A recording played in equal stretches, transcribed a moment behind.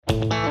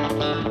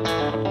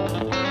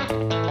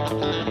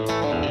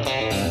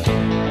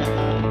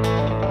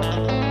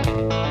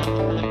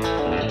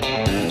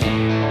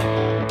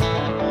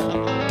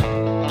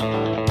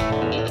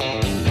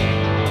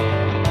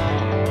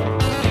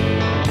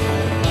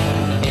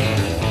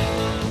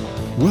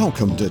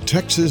Welcome to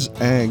Texas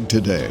Ag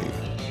Today,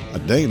 a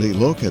daily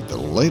look at the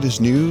latest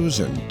news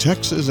in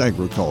Texas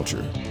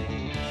agriculture.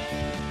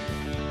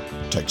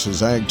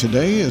 Texas Ag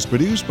Today is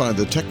produced by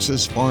the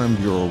Texas Farm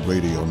Bureau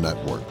Radio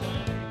Network,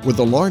 with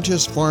the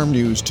largest farm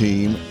news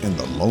team in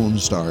the Lone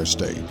Star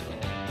State.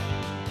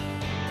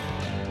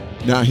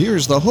 Now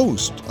here's the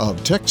host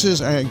of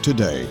Texas Ag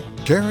Today,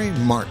 Kerry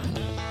Martin.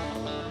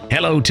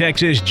 Hello,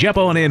 Texas. Jump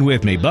on in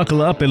with me.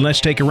 Buckle up and let's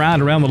take a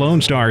ride around the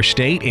Lone Star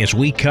State as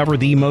we cover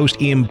the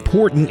most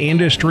important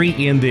industry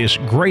in this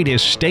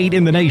greatest state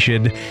in the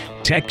nation,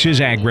 Texas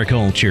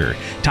agriculture.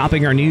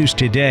 Topping our news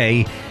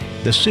today,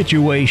 the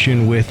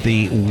situation with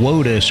the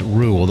WOTUS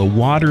rule, the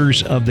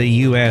Waters of the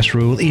U.S.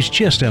 rule, is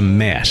just a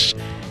mess.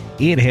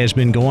 It has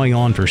been going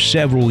on for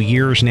several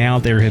years now.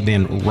 There have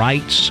been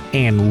writes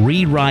and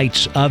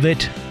rewrites of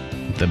it.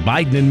 The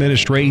Biden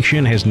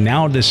administration has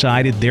now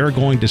decided they're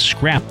going to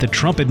scrap the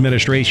Trump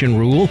administration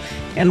rule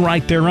and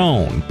write their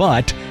own.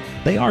 But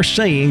they are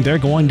saying they're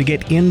going to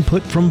get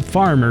input from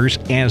farmers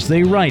as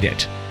they write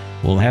it.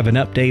 We'll have an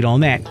update on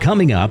that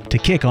coming up to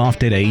kick off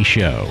today's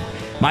show.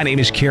 My name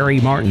is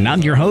Kerry Martin.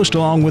 I'm your host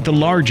along with the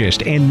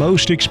largest and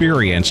most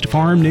experienced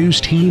farm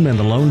news team in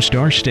the Lone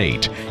Star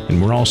State.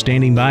 And we're all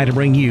standing by to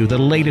bring you the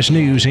latest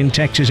news in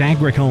Texas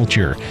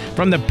agriculture.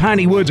 From the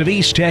piney woods of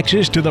East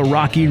Texas to the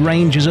rocky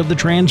ranges of the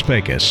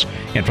Trans-Pecos.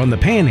 And from the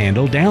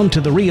Panhandle down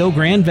to the Rio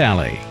Grande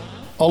Valley.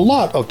 A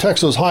lot of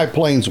Texas High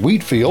Plains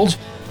wheat fields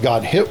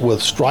got hit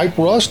with stripe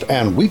rust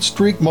and wheat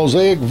streak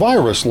mosaic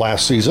virus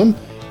last season,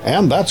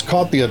 and that's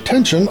caught the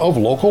attention of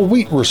local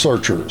wheat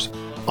researchers.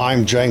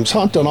 I'm James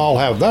Hunt, and I'll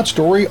have that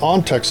story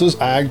on Texas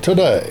Ag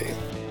Today.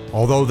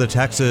 Although the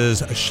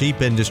Texas sheep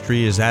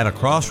industry is at a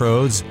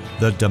crossroads,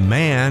 the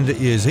demand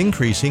is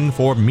increasing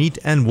for meat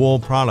and wool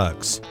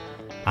products.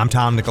 I'm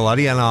Tom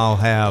Nicoletti, and I'll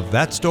have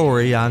that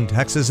story on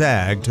Texas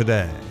Ag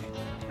Today.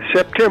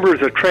 September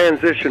is a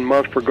transition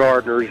month for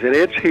gardeners, and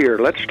it's here.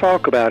 Let's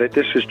talk about it.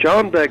 This is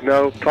John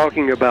Begnaud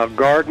talking about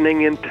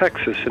gardening in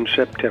Texas in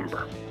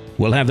September.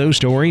 We'll have those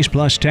stories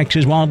plus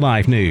Texas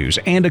wildlife news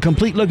and a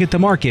complete look at the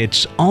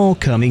markets all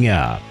coming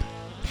up.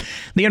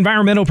 The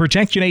Environmental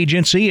Protection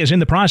Agency is in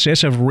the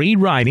process of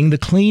rewriting the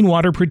Clean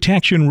Water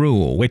Protection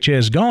Rule, which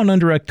has gone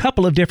under a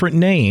couple of different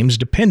names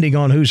depending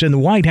on who's in the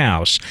White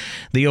House.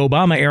 The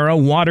Obama-era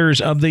Waters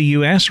of the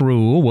U.S.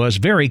 rule was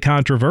very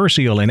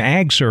controversial in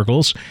ag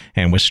circles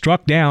and was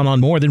struck down on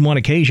more than one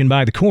occasion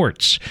by the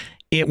courts.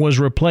 It was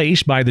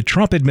replaced by the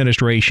Trump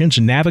administration's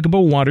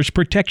Navigable Waters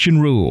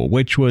Protection Rule,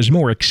 which was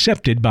more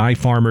accepted by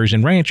farmers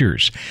and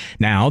ranchers.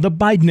 Now, the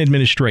Biden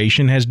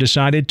administration has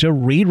decided to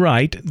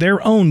rewrite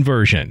their own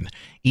version.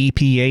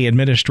 EPA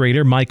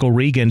Administrator Michael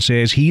Regan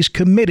says he's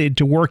committed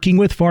to working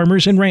with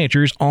farmers and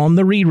ranchers on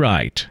the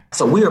rewrite.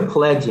 So we are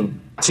pledging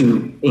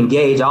to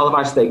engage all of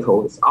our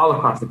stakeholders all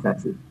across the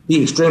country,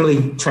 be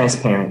extremely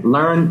transparent,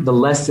 learn the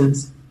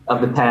lessons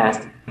of the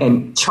past,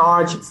 and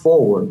charge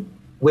forward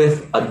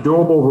with a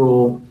durable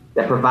rule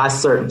that provides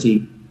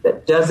certainty,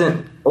 that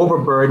doesn't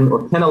overburden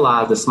or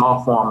penalize the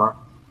small farmer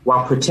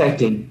while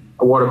protecting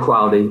water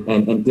quality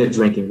and good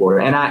drinking water.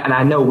 And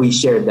I know we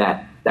share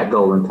that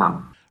goal in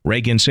common.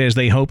 Reagan says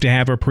they hope to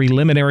have a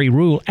preliminary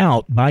rule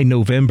out by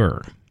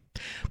November.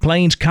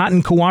 Plains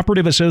Cotton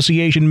Cooperative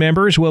Association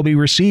members will be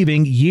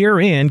receiving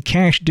year-end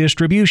cash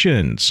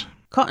distributions.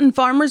 Cotton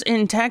farmers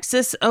in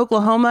Texas,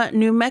 Oklahoma,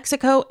 New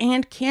Mexico,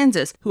 and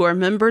Kansas, who are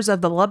members of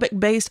the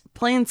Lubbock-based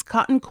Plains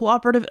Cotton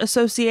Cooperative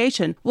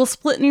Association, will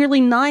split nearly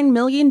 $9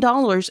 million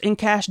in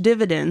cash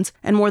dividends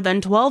and more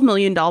than $12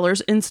 million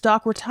in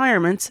stock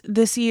retirements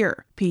this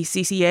year.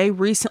 PCCA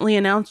recently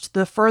announced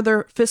the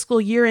further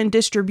fiscal year-end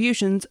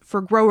distributions for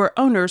grower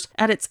owners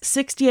at its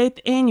 68th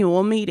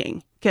annual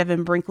meeting.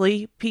 Kevin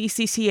Brinkley,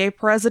 PCCA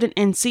President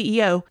and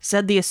CEO,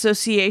 said the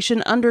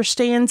association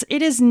understands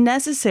it is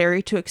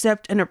necessary to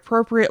accept an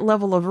appropriate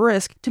level of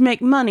risk to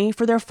make money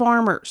for their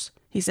farmers.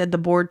 He said the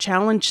board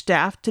challenged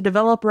staff to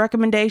develop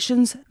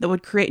recommendations that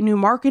would create new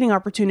marketing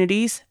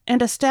opportunities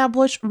and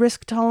establish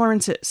risk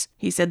tolerances.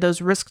 He said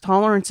those risk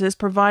tolerances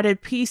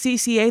provided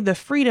PCCA the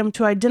freedom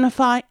to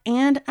identify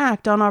and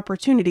act on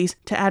opportunities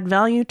to add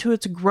value to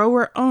its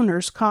grower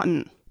owners'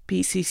 cotton.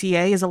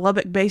 PCCA is a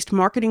Lubbock-based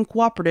marketing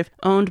cooperative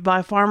owned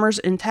by farmers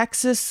in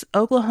Texas,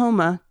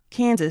 Oklahoma,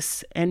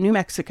 Kansas, and New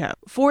Mexico.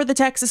 For the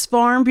Texas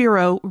Farm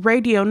Bureau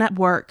Radio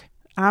Network,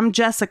 I'm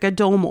Jessica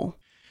Domel.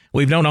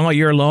 We've known all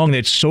year long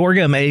that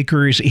sorghum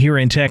acres here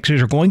in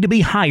Texas are going to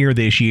be higher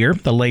this year.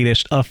 The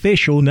latest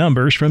official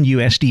numbers from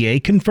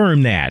USDA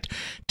confirm that.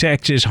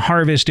 Texas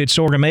harvested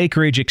sorghum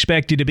acreage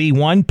expected to be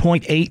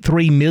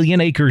 1.83 million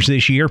acres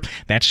this year.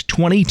 That's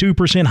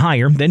 22%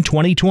 higher than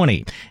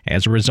 2020.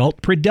 As a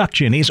result,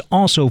 production is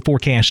also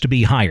forecast to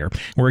be higher.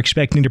 We're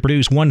expecting to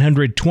produce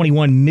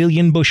 121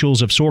 million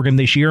bushels of sorghum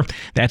this year.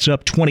 That's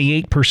up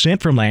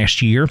 28% from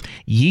last year.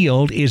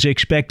 Yield is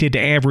expected to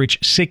average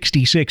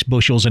 66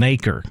 bushels an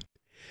acre.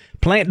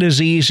 Plant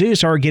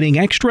diseases are getting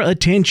extra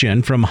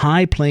attention from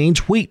High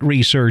Plains wheat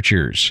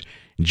researchers.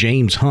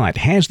 James Hunt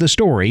has the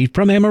story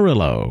from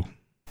Amarillo.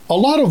 A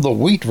lot of the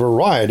wheat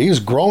varieties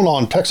grown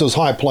on Texas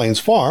High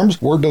Plains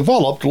farms were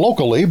developed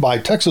locally by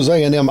Texas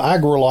A&M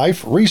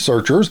AgriLife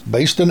researchers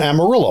based in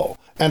Amarillo.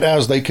 And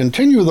as they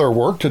continue their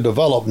work to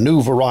develop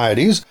new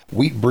varieties,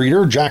 wheat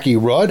breeder Jackie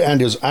Rudd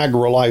and his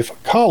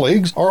AgriLife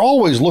colleagues are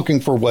always looking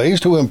for ways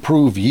to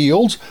improve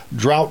yields,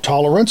 drought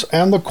tolerance,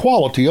 and the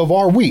quality of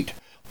our wheat.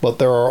 But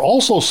there are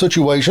also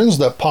situations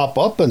that pop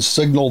up and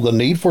signal the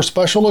need for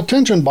special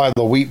attention by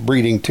the wheat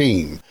breeding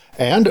team.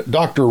 And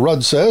Dr.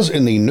 Rudd says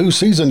in the new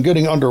season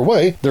getting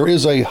underway, there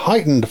is a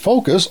heightened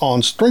focus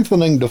on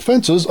strengthening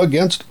defenses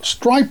against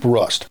stripe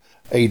rust,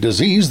 a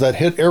disease that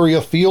hit area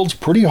fields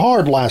pretty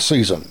hard last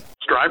season.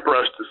 Stripe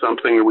rust is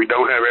something that we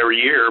don't have every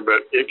year,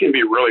 but it can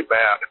be really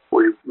bad.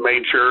 We've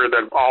made sure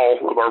that all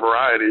of our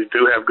varieties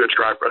do have good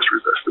stripe rust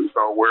resistance.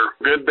 So we're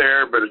good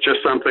there, but it's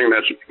just something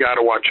that you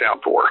got to watch out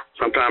for.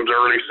 Sometimes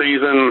early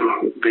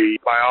season, the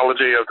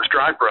biology of the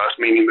stripe rust,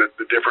 meaning that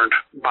the different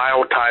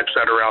biotypes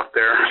that are out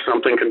there,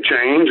 something can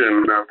change,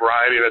 and a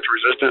variety that's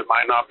resistant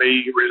might not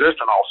be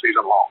resistant all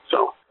season long.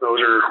 So those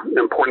are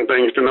important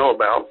things to know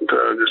about to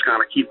just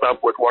kind of keep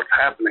up with what's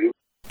happening.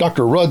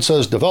 Dr. Rudd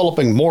says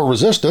developing more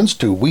resistance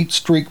to wheat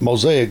streak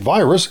mosaic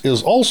virus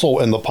is also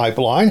in the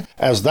pipeline,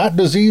 as that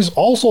disease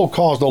also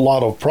caused a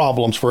lot of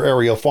problems for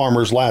area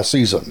farmers last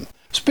season.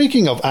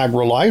 Speaking of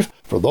AgriLife,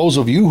 for those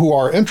of you who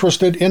are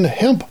interested in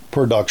hemp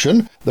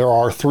production, there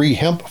are 3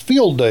 hemp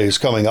field days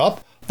coming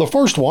up. The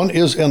first one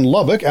is in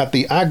Lubbock at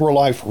the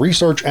AgriLife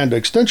Research and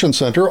Extension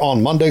Center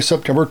on Monday,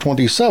 September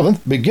 27th,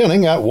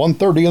 beginning at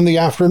 1:30 in the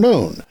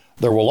afternoon.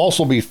 There will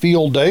also be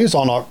field days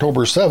on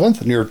October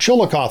 7th near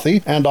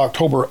Chillicothe and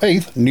October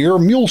 8th near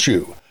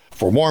Muleshoe.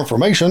 For more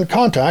information,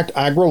 contact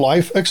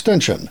AgriLife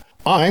Extension.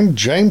 I'm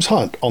James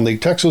Hunt on the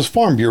Texas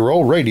Farm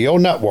Bureau Radio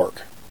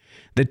Network.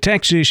 The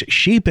Texas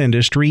sheep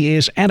industry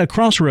is at a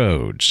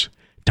crossroads.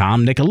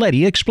 Tom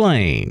Nicoletti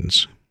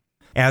explains.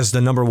 As the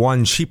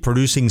 #1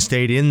 sheep-producing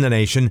state in the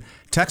nation,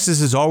 Texas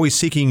is always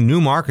seeking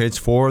new markets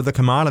for the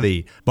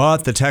commodity.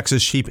 But the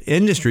Texas sheep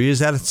industry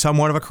is at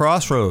somewhat of a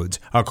crossroads,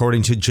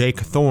 according to Jake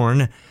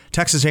Thorne,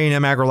 Texas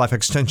A&M AgriLife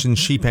Extension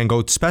sheep and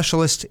goat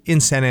specialist in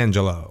San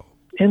Angelo.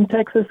 In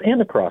Texas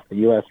and across the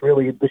U.S.,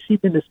 really, the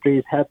sheep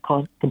industries have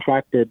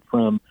contracted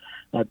from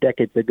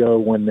decades ago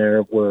when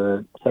there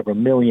were several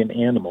million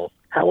animals.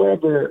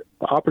 However,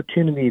 the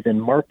opportunities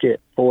in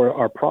market for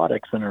our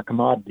products and our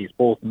commodities,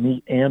 both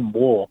meat and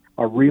wool,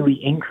 are really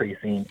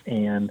increasing.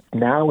 And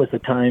now is the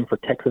time for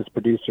Texas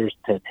producers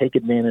to take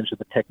advantage of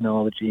the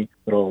technology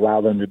that will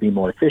allow them to be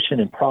more efficient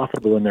and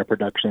profitable in their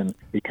production,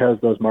 because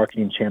those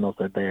marketing channels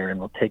are there and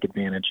will take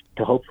advantage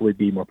to hopefully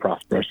be more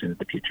prosperous in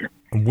the future.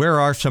 Where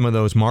are some of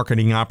those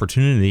marketing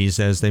opportunities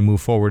as they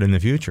move forward in the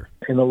future?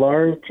 In the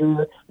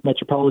larger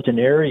metropolitan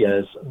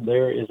areas,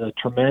 there is a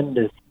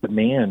tremendous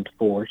demand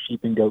for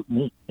sheep and goat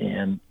meat.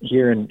 And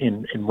here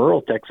in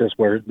rural Texas,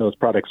 where those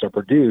products are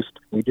produced,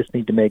 we just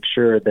need to make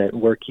sure that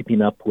we're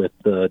keeping up with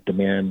the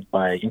demand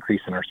by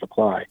increasing our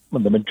supply.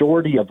 The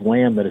majority of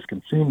lamb that is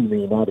consumed in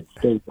the United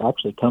States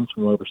actually comes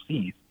from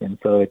overseas. And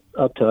so it's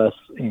up to us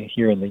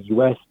here in the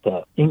U.S.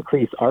 to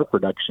increase our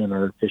production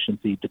or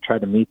efficiency to try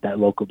to meet that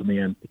local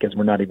demand, because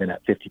we're not even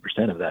at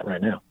 50% of that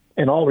right now.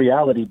 In all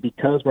reality,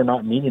 because we're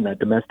not meeting that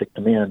domestic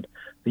demand,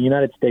 the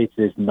United States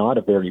is not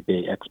a very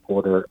big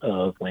exporter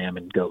of lamb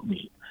and goat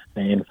meat.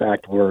 In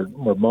fact, we're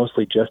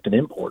mostly just an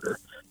importer.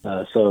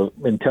 So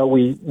until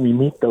we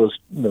meet those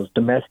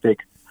domestic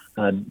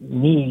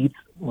needs,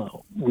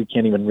 well, we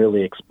can't even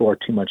really explore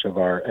too much of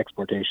our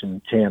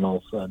exportation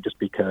channels just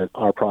because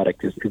our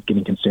product is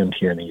getting consumed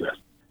here in the U.S.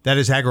 That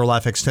is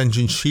AgriLife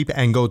Extension sheep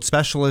and goat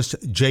specialist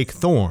Jake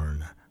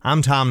Thorne.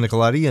 I'm Tom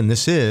Nicoletti, and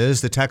this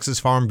is the Texas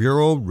Farm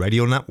Bureau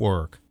Radio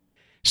Network.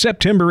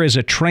 September is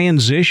a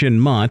transition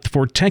month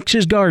for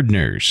Texas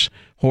gardeners.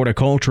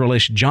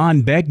 Horticulturalist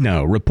John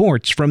Begnaud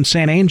reports from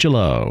San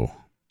Angelo.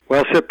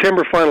 Well,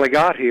 September finally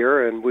got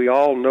here, and we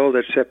all know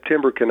that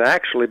September can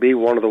actually be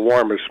one of the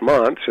warmest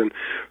months, and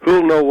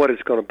who'll know what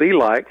it's going to be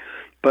like.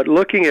 But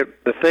looking at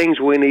the things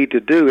we need to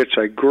do, it's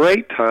a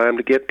great time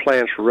to get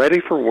plants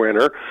ready for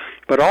winter,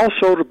 but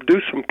also to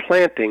do some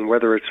planting,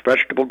 whether it's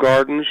vegetable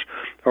gardens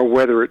or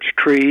whether it's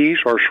trees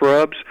or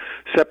shrubs.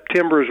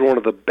 September is one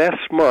of the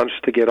best months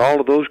to get all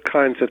of those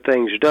kinds of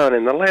things done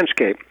in the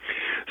landscape.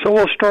 So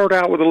we'll start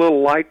out with a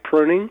little light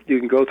pruning. You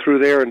can go through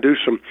there and do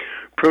some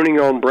pruning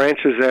on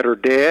branches that are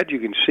dead. You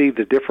can see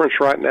the difference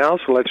right now,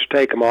 so let's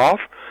take them off.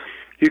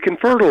 you can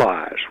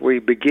fertilize. We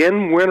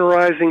begin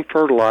winterizing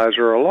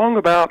fertilizer along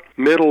about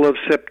middle of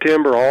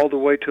September all the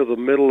way to the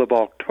middle of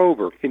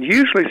October. And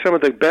usually some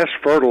of the best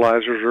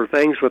fertilizers are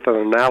things with an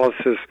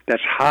analysis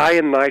that's high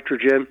in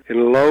nitrogen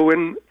and low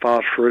in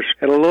phosphorus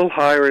and a little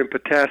higher in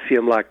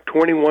potassium, like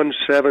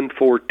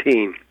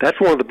 21-7-14.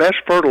 That's one of the best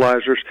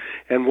fertilizers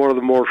and one of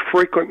the more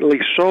frequently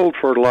sold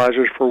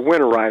fertilizers for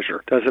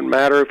winterizer. Doesn't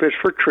matter if it's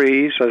for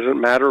trees, doesn't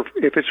matter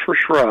if it's for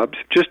shrubs.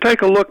 Just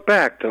take a look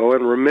back, though,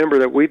 and remember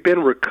that we've been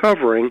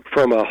recovering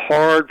from a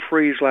hard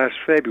freeze last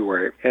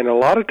February. And a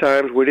lot of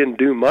times we didn't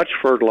do much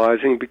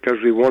fertilizing because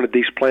we wanted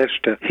these plants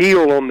to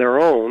heal on their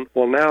own.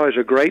 Well, now is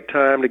a great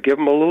time to give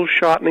them a little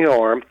shot in the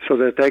arm so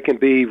that they can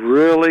be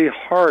really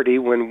hardy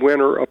when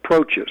winter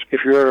approaches.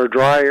 If you're in a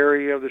dry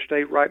area of the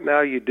state right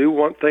now, you do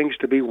want things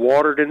to be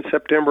watered in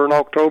September and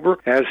October.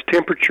 As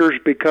temperatures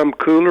become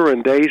cooler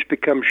and days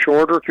become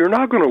shorter, you're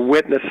not going to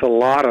witness a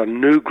lot of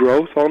new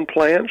growth on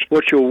plants.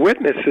 What you'll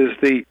witness is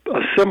the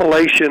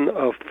assimilation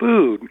of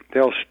food.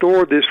 They'll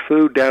store this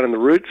food down in the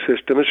root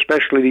system,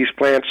 especially these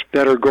plants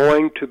that are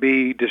going to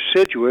be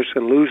deciduous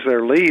and lose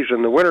their leaves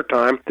in the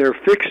wintertime. They're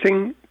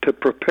fixing to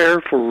prepare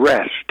for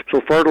rest.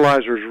 So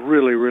fertilizer is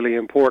really, really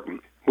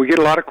important. We get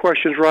a lot of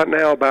questions right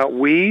now about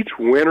weeds,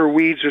 winter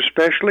weeds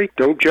especially.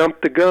 Don't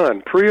jump the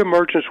gun.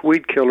 Pre-emergence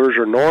weed killers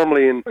are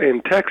normally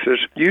in Texas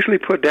usually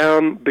put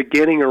down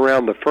beginning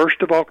around the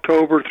 1st of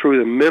October through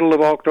the middle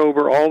of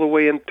October all the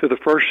way into the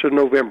 1st of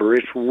November.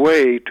 It's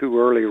way too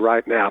early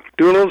right now.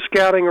 Do a little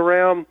scouting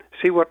around.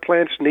 See what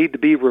plants need to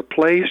be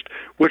replaced,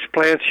 which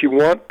plants you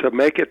want to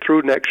make it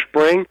through next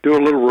spring. Do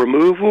a little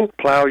removal,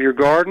 plow your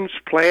gardens,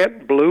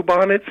 plant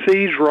bluebonnet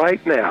seeds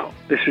right now.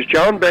 This is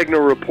John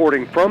Begnaud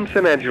reporting from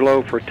San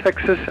Angelo for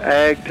Texas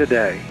Ag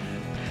Today.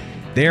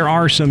 There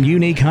are some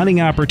unique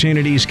hunting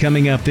opportunities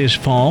coming up this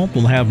fall.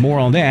 We'll have more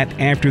on that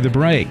after the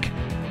break.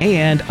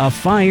 And a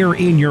fire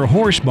in your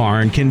horse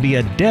barn can be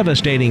a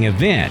devastating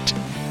event.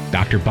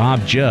 Dr.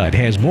 Bob Judd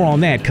has more on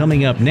that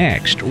coming up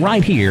next,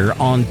 right here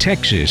on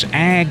Texas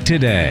Ag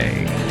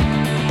Today.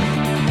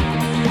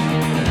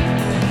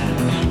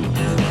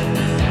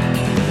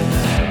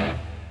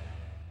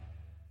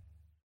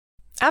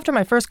 After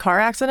my first car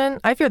accident,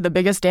 I feared the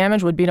biggest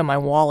damage would be to my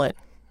wallet.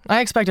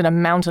 I expected a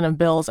mountain of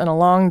bills and a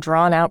long,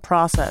 drawn-out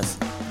process.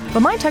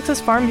 But my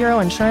Texas Farm Bureau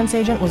insurance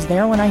agent was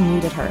there when I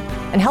needed her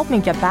and helped me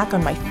get back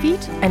on my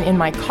feet and in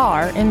my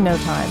car in no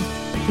time.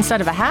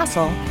 Instead of a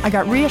hassle, I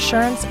got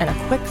reassurance and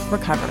a quick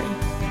recovery.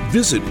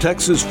 Visit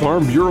Texas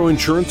Farm Bureau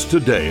Insurance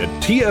today at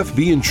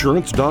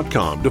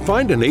tfbinsurance.com to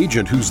find an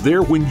agent who's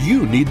there when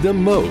you need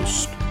them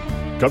most.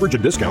 Coverage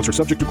and discounts are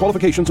subject to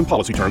qualifications and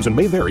policy terms and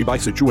may vary by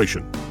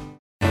situation.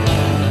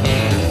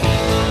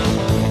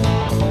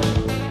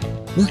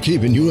 We're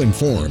keeping you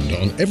informed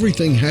on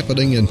everything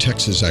happening in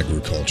Texas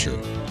agriculture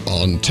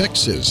on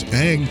Texas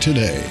Ag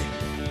Today.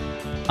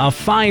 A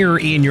fire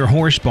in your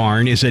horse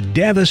barn is a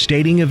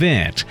devastating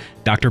event.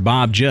 Dr.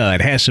 Bob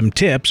Judd has some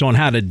tips on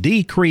how to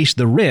decrease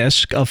the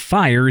risk of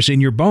fires in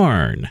your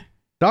barn.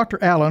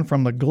 Dr. Allen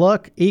from the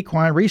Gluck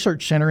Equine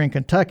Research Center in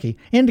Kentucky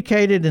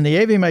indicated in the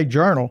AVMA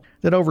Journal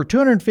that over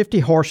 250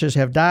 horses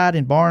have died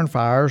in barn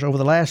fires over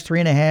the last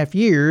 3.5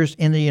 years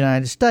in the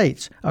United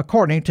States,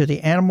 according to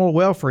the Animal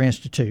Welfare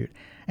Institute.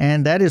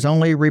 And that is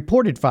only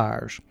reported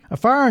fires. A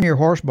fire in your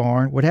horse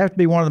barn would have to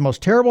be one of the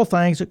most terrible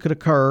things that could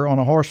occur on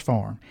a horse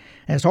farm,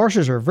 as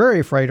horses are very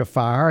afraid of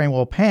fire and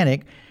will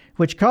panic,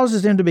 which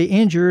causes them to be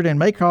injured and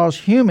may cause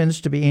humans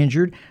to be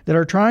injured that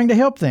are trying to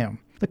help them.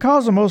 The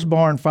cause of most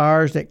barn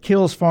fires that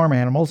kills farm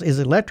animals is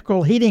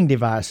electrical heating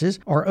devices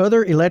or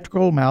other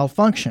electrical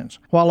malfunctions.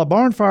 While a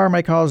barn fire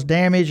may cause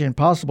damage and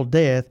possible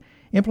death,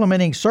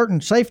 implementing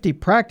certain safety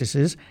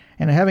practices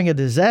and having a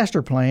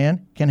disaster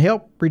plan can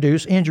help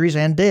reduce injuries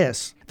and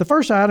deaths. The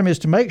first item is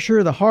to make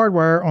sure the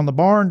hardware on the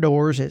barn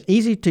doors is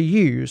easy to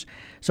use,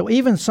 so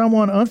even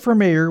someone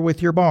unfamiliar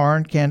with your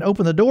barn can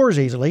open the doors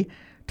easily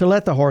to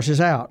let the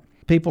horses out.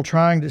 People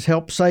trying to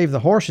help save the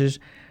horses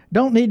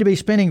don't need to be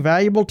spending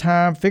valuable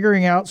time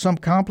figuring out some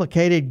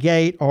complicated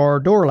gate or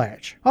door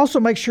latch.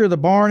 Also, make sure the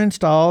barn and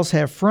stalls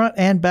have front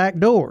and back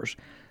doors,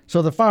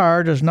 so the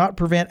fire does not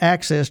prevent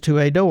access to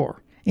a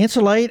door.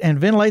 Insulate and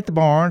ventilate the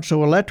barn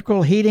so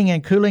electrical heating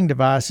and cooling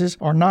devices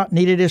are not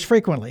needed as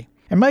frequently.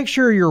 And make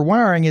sure your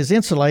wiring is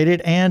insulated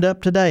and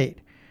up to date.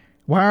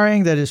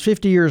 Wiring that is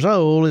 50 years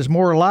old is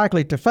more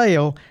likely to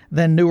fail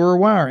than newer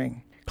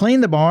wiring.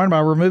 Clean the barn by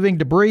removing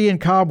debris and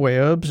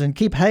cobwebs and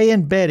keep hay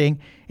and bedding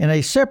in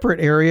a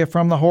separate area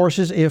from the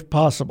horses if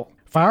possible.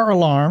 Fire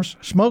alarms,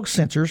 smoke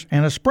sensors,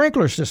 and a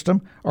sprinkler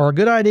system are a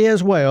good idea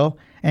as well,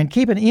 and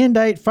keep an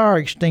in-date fire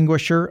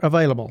extinguisher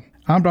available.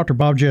 I'm Dr.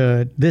 Bob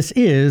Judd. This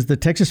is the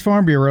Texas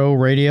Farm Bureau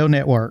Radio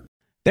Network.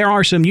 There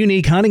are some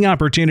unique hunting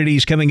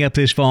opportunities coming up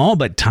this fall,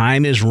 but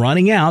time is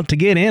running out to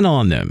get in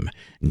on them.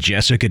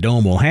 Jessica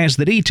Domel has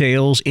the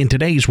details in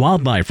today's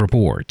Wildlife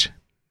Report.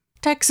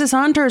 Texas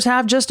hunters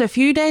have just a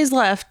few days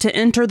left to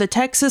enter the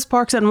Texas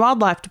Parks and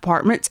Wildlife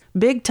Department's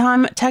Big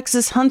Time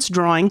Texas Hunts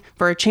drawing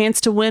for a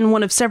chance to win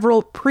one of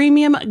several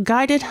premium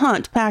guided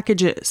hunt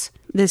packages.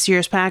 This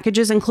year's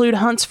packages include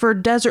hunts for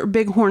desert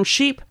bighorn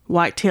sheep,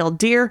 white-tailed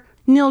deer,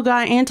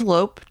 nilgai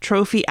antelope,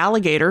 trophy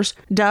alligators,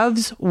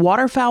 doves,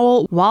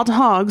 waterfowl, wild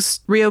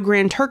hogs, Rio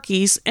Grande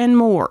turkeys, and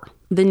more.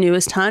 The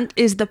newest hunt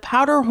is the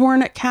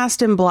Powderhorn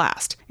Cast and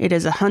Blast. It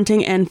is a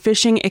hunting and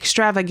fishing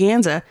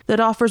extravaganza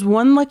that offers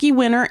one lucky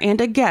winner and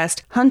a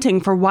guest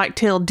hunting for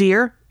white-tailed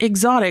deer,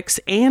 exotics,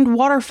 and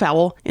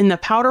waterfowl in the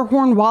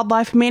Powderhorn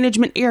Wildlife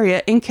Management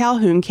Area in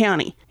Calhoun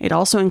County. It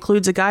also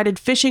includes a guided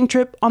fishing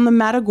trip on the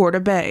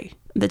Matagorda Bay.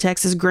 The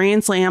Texas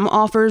Grand Slam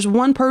offers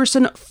one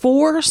person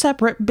 4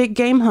 separate big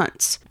game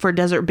hunts for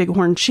desert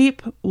bighorn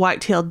sheep,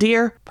 white-tailed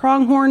deer,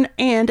 pronghorn,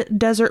 and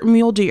desert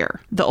mule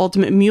deer. The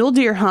Ultimate Mule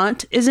Deer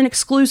Hunt is an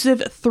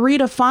exclusive 3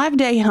 to 5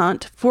 day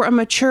hunt for a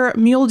mature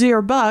mule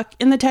deer buck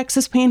in the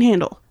Texas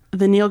Panhandle.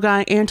 The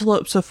Nilgai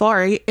Antelope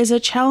Safari is a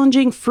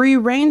challenging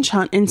free-range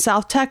hunt in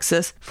South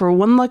Texas for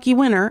one lucky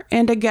winner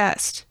and a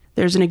guest.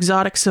 There's an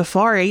exotic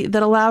safari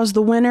that allows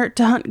the winner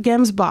to hunt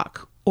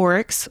gemsbok,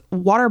 oryx,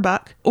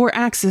 waterbuck, or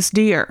axis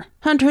deer.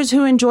 Hunters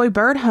who enjoy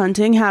bird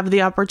hunting have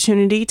the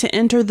opportunity to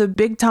enter the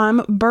Big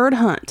Time Bird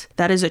Hunt.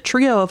 That is a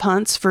trio of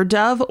hunts for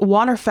dove,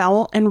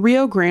 waterfowl, and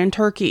Rio Grande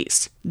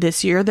turkeys.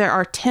 This year there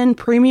are 10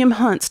 premium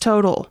hunts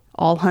total.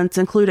 All hunts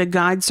include a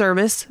guide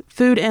service,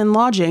 food and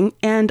lodging,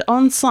 and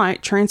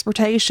on-site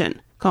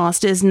transportation.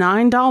 Cost is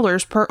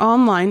 $9 per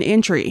online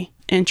entry.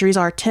 Entries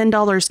are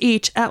 $10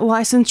 each at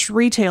licensed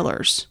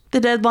retailers.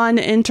 The deadline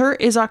to enter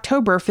is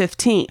October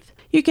 15th.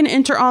 You can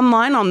enter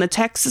online on the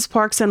Texas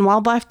Parks and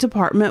Wildlife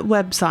Department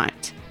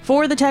website.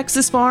 For the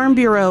Texas Farm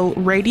Bureau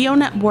Radio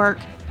Network,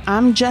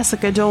 I'm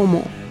Jessica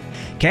Domel.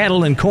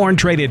 Cattle and corn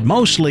traded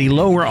mostly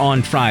lower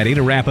on Friday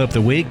to wrap up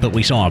the week, but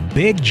we saw a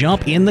big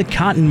jump in the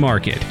cotton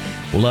market.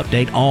 We'll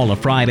update all of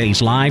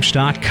Friday's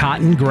livestock,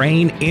 cotton,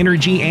 grain,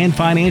 energy, and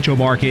financial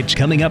markets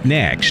coming up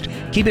next.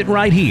 Keep it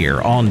right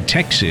here on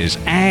Texas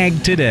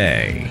Ag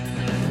Today.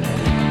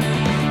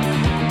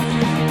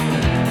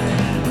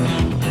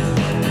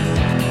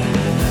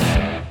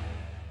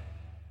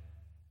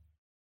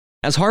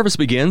 As harvest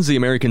begins, the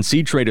American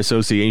Seed Trade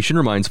Association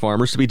reminds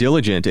farmers to be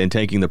diligent in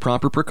taking the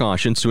proper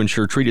precautions to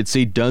ensure treated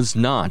seed does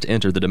not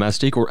enter the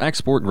domestic or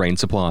export grain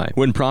supply.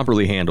 When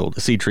properly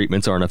handled, seed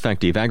treatments are an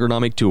effective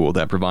agronomic tool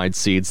that provides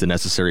seeds the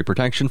necessary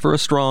protection for a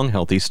strong,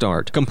 healthy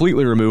start.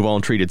 Completely remove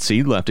all treated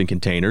seed left in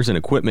containers and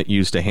equipment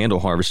used to handle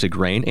harvested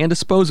grain and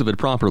dispose of it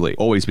properly.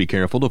 Always be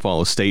careful to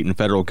follow state and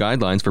federal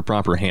guidelines for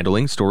proper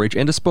handling, storage,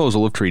 and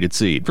disposal of treated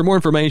seed. For more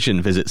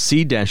information, visit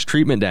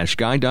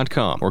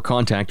seed-treatment-guide.com or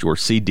contact your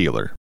seed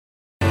dealer.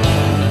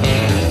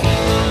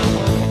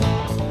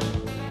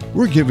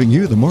 We're giving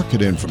you the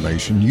market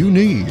information you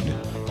need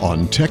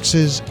on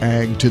Texas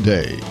Ag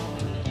Today.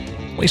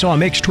 We saw a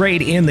mixed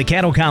trade in the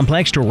cattle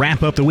complex to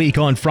wrap up the week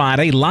on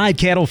Friday. Live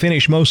cattle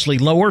finished mostly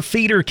lower.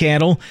 Feeder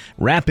cattle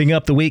wrapping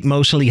up the week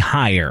mostly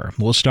higher.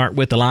 We'll start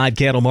with the live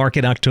cattle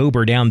market.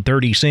 October down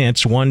 30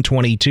 cents,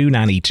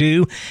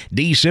 $122.92.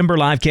 December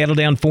live cattle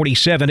down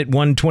 47 at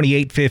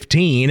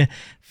 $128.15.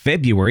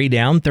 February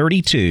down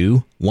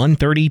 32,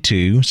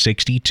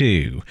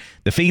 $132.62.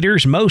 The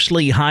feeders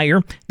mostly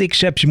higher. The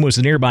exception was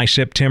the nearby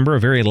September, a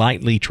very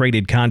lightly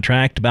traded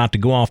contract about to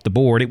go off the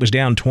board. It was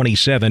down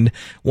 27,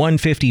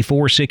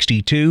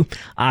 $154.62.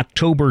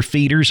 October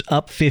feeders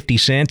up 50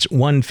 cents,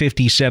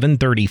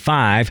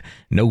 $157.35.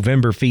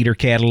 November feeder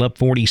cattle up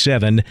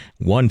 47,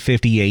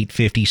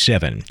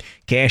 $158.57.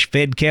 Cash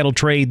fed cattle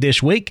trade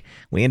this week.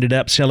 We ended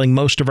up selling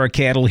most of our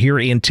cattle here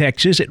in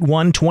Texas at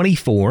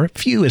 $124,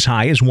 few as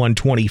high as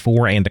 $124.25.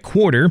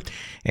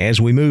 As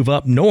we move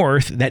up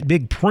north, that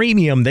big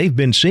premium they've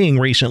been seeing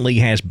recently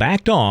has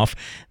backed off.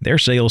 Their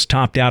sales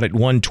topped out at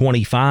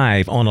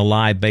 $125 on a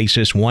live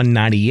basis,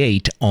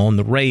 $198 on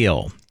the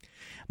rail.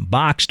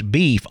 Boxed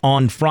beef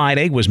on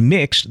Friday was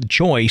mixed. The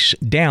choice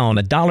down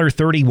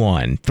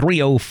 $1.31,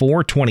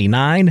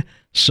 $304.29.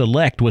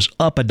 Select was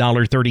up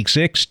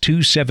 $1.36,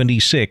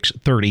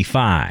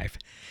 $276.35.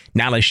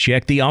 Now let's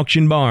check the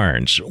auction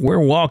barns. We're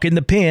walking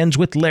the pens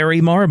with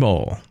Larry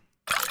Marble.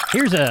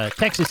 Here's a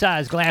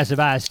Texas-sized glass of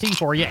iced tea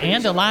for you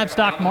and a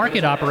livestock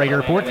market operator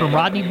report from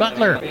Rodney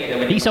Butler.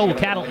 He sold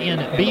cattle in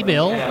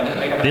Beeville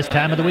this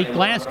time of the week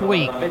last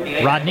week.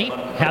 Rodney,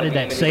 how did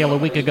that sale a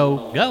week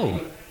ago go?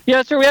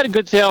 Yeah, sir, we had a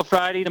good sale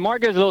Friday. The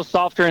market was a little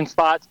softer in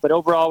spots, but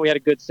overall we had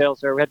a good sale,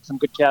 sir. We had some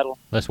good cattle.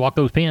 Let's walk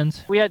those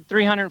pens. We had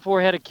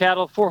 304 head of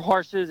cattle, 4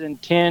 horses,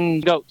 and 10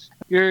 goats.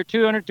 Your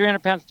 200,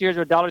 300-pound steers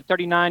are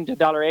 $1.39 to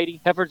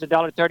 $1.80. Heifers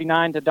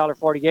 $1.39 to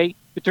 $1.48.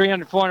 Your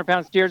 300,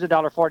 400-pound steers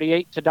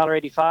 $1.48 to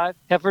 $1.85.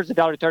 Heifers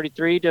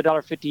 $1.33 to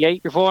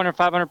 $1.58. Your 400,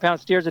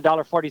 500-pound steers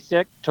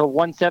 $1.46 to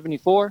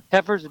 $1.74.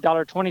 Heifers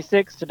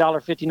 $1.26 to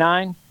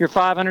 $1.59. Your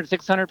 500,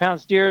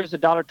 600-pound steers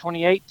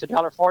 $1.28 to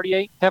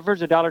 $1.48.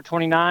 Heifers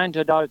 $1.29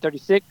 to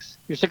 $1.36.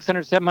 Your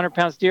 600,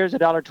 700-pound steers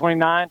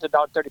 $1.29 to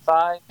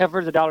 $1.35.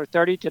 Heifers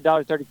 $1.30 to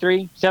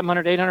 $1.33.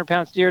 700,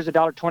 800-pound steers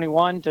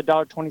 $1.21 to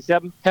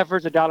 $1.27.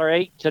 Heifers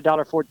 $1.08 to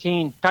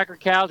 $1.14. Packer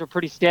cows were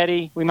pretty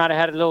steady. We might have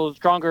had a little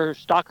stronger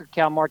stocker cow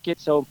cow market.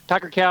 So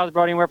Tucker cows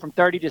brought anywhere from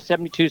 30 to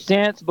 72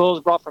 cents.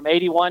 Bulls brought from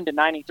 81 to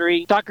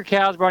 93. Stocker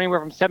cows brought anywhere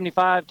from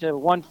 75 to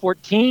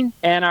 114.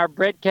 And our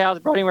bred cows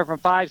brought anywhere from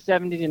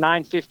 570 to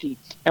 950.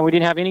 And we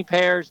didn't have any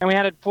pairs. And we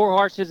had 4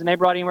 horses, and they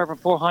brought anywhere from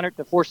 400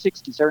 to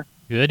 460, sir.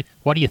 Good.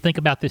 What do you think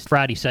about this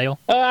Friday sale?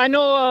 I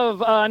know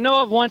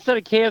of one set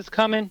of calves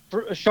coming,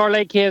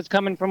 Charolais calves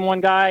coming from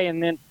one guy,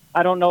 and then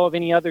I don't know of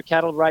any other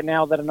cattle right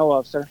now that I know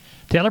of, sir.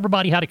 Tell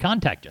everybody how to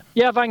contact you.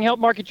 Yeah, if I can help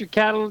market your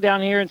cattle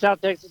down here in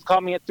South Texas,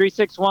 call me at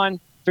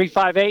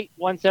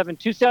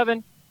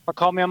 361-358-1727 or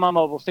call me on my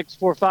mobile,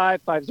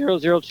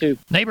 645-5002.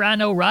 Neighbor, I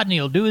know Rodney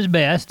will do his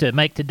best to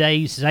make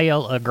today's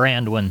sale a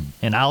grand one,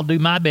 and I'll do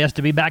my best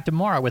to be back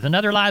tomorrow with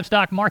another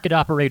livestock market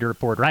operator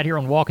report right here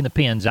on Walking the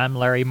Pens. I'm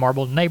Larry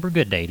Marble. Neighbor,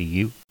 good day to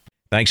you.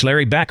 Thanks,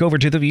 Larry. Back over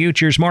to the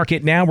futures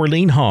market now, where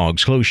lean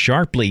hogs closed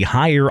sharply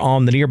higher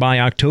on the nearby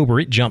October.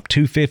 It jumped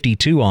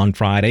 $2.52 on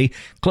Friday,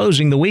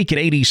 closing the week at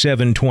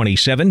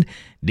 $87.27.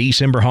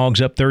 December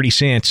hogs up 30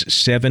 cents,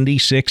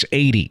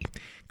 $76.80.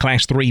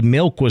 Class 3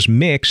 milk was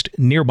mixed.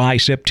 Nearby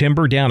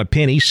September down a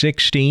penny,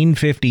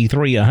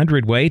 $16.53 a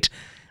hundredweight.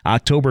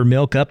 October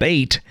milk up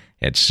 8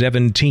 at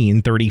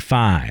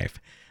 $17.35.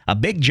 A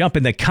big jump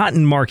in the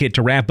cotton market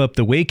to wrap up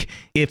the week.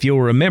 If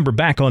you'll remember,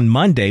 back on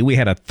Monday, we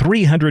had a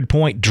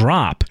 300-point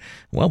drop.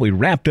 Well, we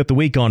wrapped up the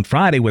week on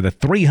Friday with a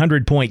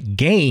 300-point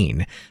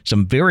gain.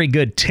 Some very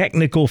good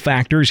technical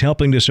factors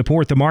helping to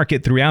support the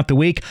market throughout the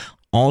week.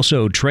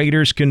 Also,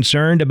 traders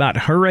concerned about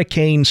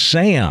Hurricane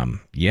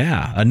Sam.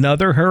 Yeah,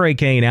 another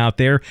hurricane out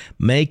there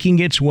making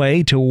its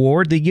way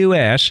toward the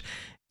U.S.,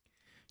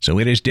 so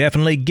it is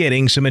definitely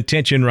getting some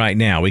attention right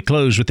now. We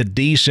close with the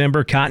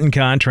December cotton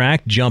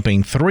contract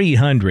jumping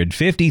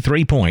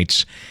 353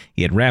 points.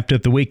 It wrapped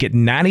up the week at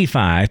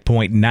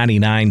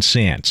 95.99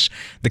 cents.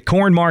 The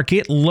corn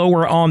market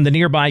lower on the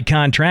nearby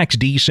contracts.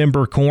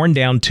 December corn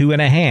down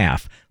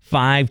 2.5,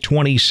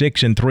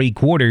 5.26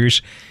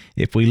 3/4.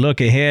 If we look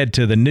ahead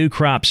to the new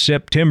crop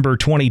September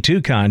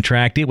 22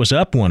 contract, it was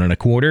up 1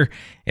 1/4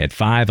 at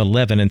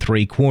 5.11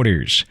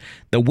 3/4.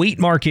 The wheat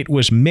market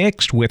was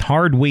mixed with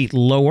hard wheat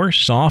lower,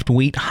 soft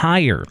wheat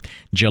higher.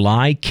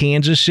 July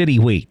Kansas City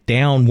wheat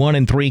down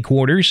 1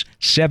 3/4,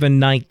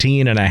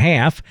 7.19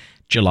 1/2.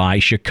 July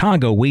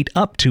Chicago wheat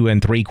up 2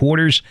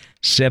 3/4,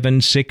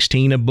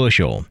 7.16 a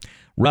bushel.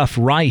 Rough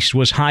rice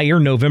was higher.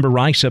 November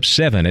rice up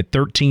 7 at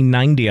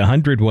 $13.90 a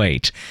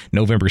hundredweight.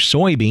 November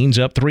soybeans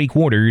up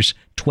 3/4,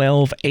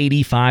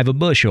 $12.85 a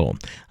bushel.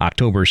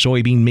 October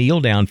soybean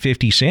meal down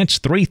 50 cents,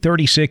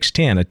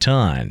 $3.36.10 a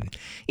ton.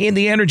 In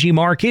the energy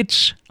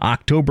markets,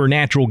 October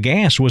natural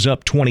gas was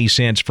up 20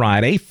 cents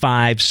Friday,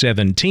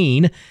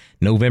 $5.17.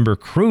 November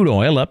crude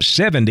oil up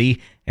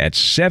 70 at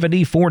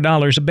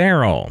 $74 a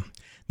barrel.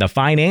 The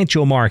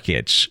financial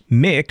markets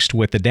mixed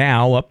with the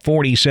Dow up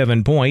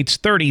 47 points,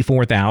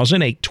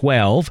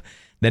 34,812.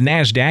 The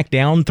Nasdaq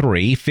down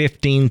 3,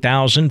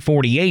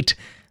 15,048.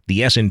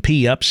 The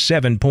S&P up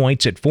 7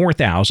 points at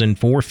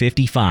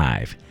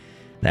 4,455.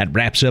 That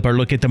wraps up our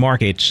look at the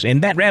markets,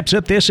 and that wraps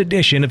up this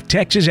edition of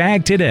Texas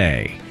Ag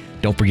Today.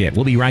 Don't forget,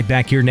 we'll be right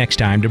back here next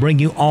time to bring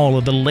you all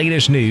of the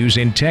latest news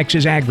in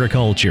Texas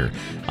agriculture.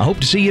 I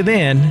hope to see you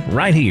then,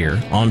 right here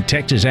on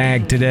Texas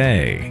Ag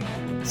Today.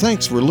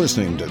 Thanks for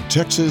listening to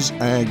Texas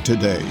Ag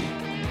Today.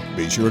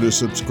 Be sure to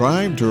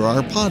subscribe to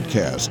our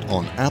podcast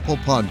on Apple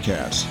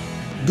Podcasts,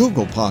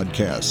 Google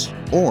Podcasts,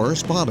 or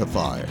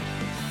Spotify.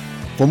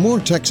 For more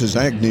Texas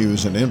Ag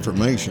news and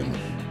information,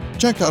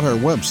 check out our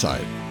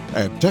website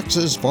at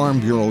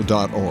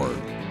texasfarmbureau.org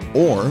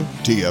or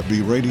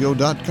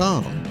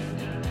tfbradio.com.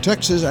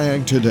 Texas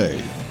Ag Today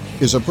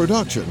is a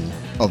production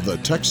of the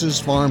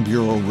Texas Farm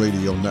Bureau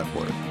Radio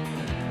Network.